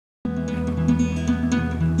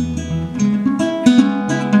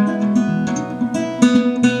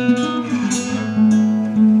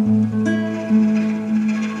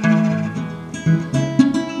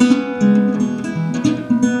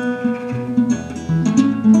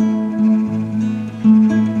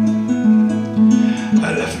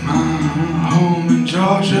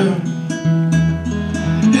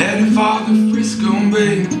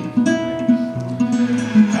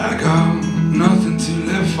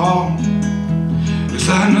fall. Looks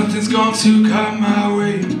like nothing's going to come my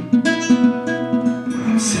way.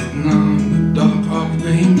 I'm sitting on the dock of the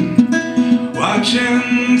bay,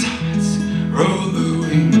 watching tides roll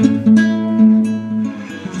away.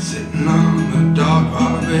 Sitting on the dock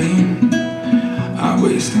of the bay, I'm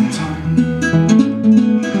wasting time.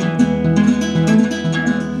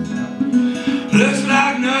 Looks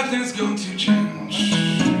like nothing's going to change.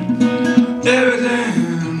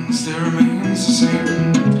 Everything still remains the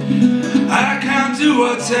same. I can't do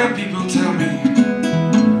what 10 people tell me,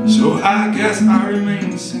 so I guess I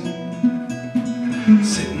remain the same.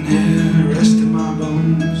 Sitting here resting my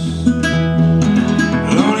bones.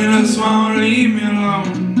 Loneliness won't leave me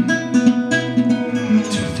alone.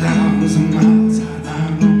 2,000 miles I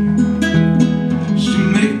know to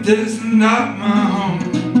make this not my home.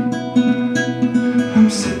 I'm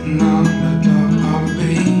sitting on the dock of the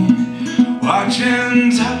bay,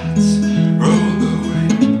 watching tides roll away.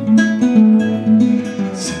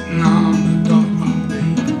 Sitting on the dock of the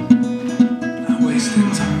bay, I'm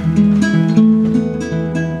wasting time.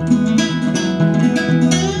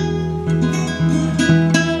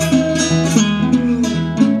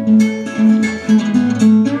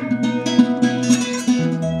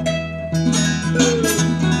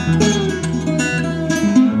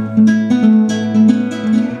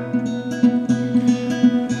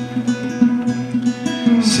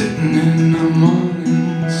 Sitting in the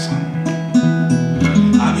morning sun,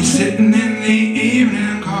 I'll be sitting in the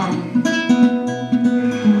evening calm,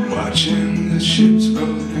 watching the ships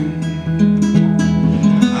roll in.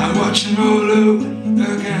 I watch them roll away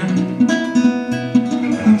again.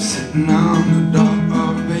 I'm sitting on the dock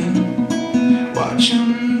of the bay,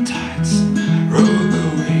 watching tides roll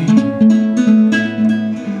away.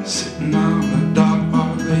 Sitting on the dock of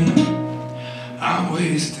the bay, I'm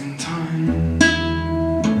wasting time.